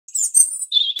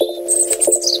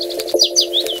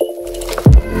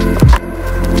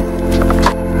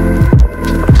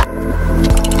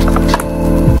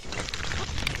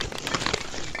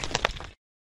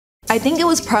I think it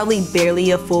was probably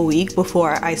barely a full week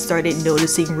before I started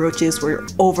noticing roaches were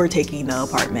overtaking the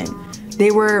apartment.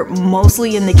 They were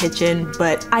mostly in the kitchen,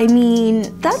 but I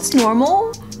mean, that's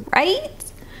normal, right?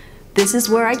 This is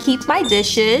where I keep my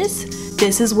dishes.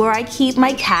 This is where I keep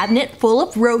my cabinet full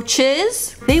of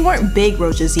roaches. They weren't big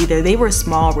roaches either, they were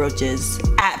small roaches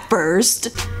at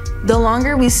first. The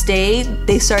longer we stayed,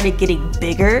 they started getting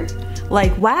bigger.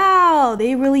 Like, wow,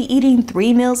 they really eating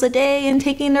 3 meals a day and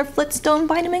taking their Flintstone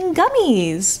vitamin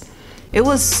gummies. It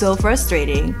was so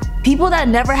frustrating. People that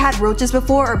never had roaches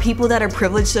before, or people that are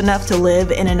privileged enough to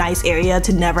live in a nice area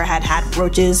to never had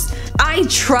roaches. I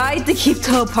tried to keep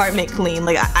the apartment clean.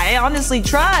 Like, I honestly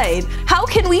tried. How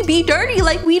can we be dirty?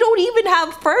 Like, we don't even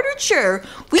have furniture.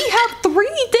 We have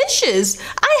 3 dishes.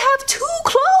 I have 2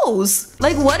 clothes.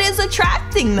 Like, what is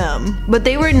attracting them? But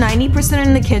they were 90%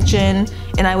 in the kitchen,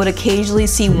 and I would occasionally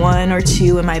see 1 or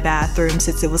 2 in my bathroom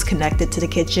since it was connected to the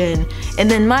kitchen. And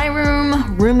then my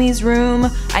room, roomie's room,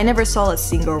 I never saw a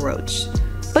single roach.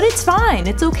 But it's fine,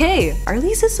 it's okay. Our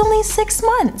lease is only 6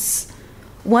 months.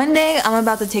 One day I'm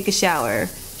about to take a shower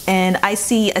and I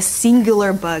see a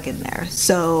singular bug in there.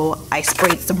 So I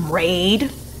sprayed some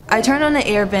Raid. I turned on the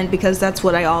air vent because that's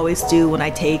what I always do when I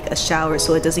take a shower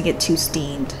so it doesn't get too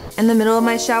steamed. In the middle of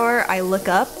my shower, I look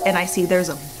up and I see there's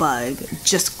a bug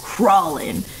just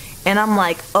crawling. And I'm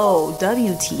like, oh,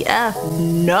 WTF,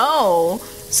 no.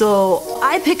 So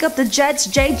I pick up the Jets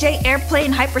JJ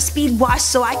Airplane Hyperspeed Wash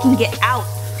so I can get out.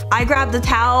 I grab the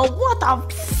towel, what the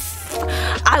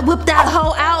I whip that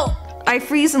hoe out. I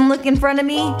freeze and look in front of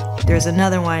me. There's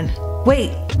another one.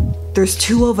 Wait, there's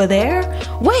 2 over there?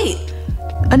 Wait,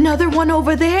 another one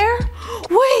over there?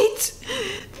 Wait,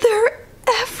 they're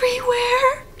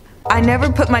everywhere. I never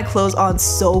put my clothes on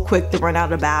so quick to run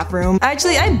out of the bathroom.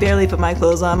 Actually, I barely put my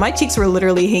clothes on. My cheeks were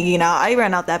literally hanging out. I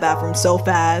ran out that bathroom so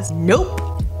fast. Nope.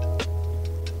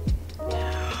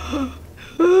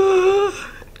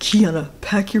 Kiana,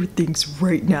 pack your things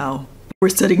right now. We're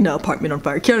setting the apartment on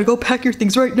fire. Kiana, go pack your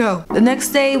things right now. The next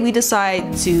day, we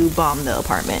decide to bomb the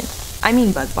apartment. I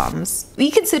mean bug bombs. We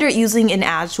considered using an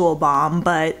actual bomb,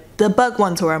 but the bug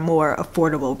ones were a more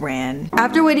affordable brand.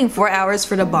 After waiting 4 hours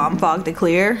for the bomb fog to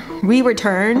clear, we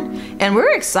returned and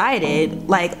we're excited.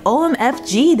 Like,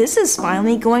 OMFG, this is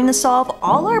finally going to solve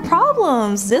all our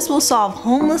problems. This will solve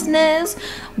homelessness,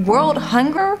 world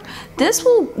hunger. This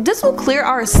will clear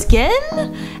our skin.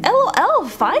 LOL,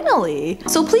 finally.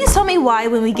 So please tell me why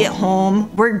when we get home,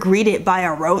 we're greeted by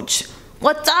a roach.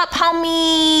 What's up,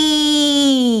 homies?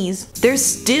 There's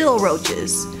still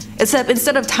roaches. Except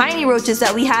instead of tiny roaches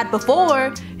that we had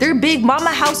before, they're Big Mama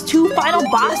House 2 Final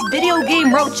Boss video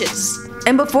game roaches.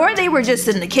 And before they were just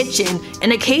in the kitchen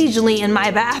and occasionally in my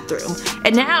bathroom.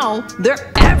 And now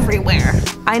they're everywhere.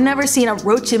 I never seen a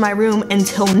roach in my room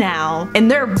until now. And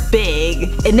they're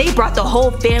big. And they brought the whole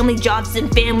family Johnson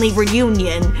family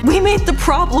reunion. We made the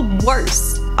problem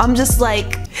worse. I'm just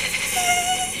like,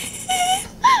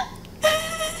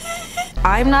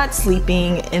 I'm not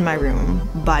sleeping in my room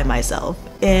by myself,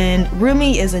 and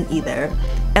Roomie isn't either.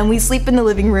 And we sleep in the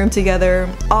living room together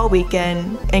all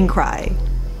weekend and cry.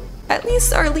 At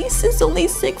least our lease is only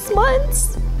 6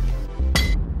 months.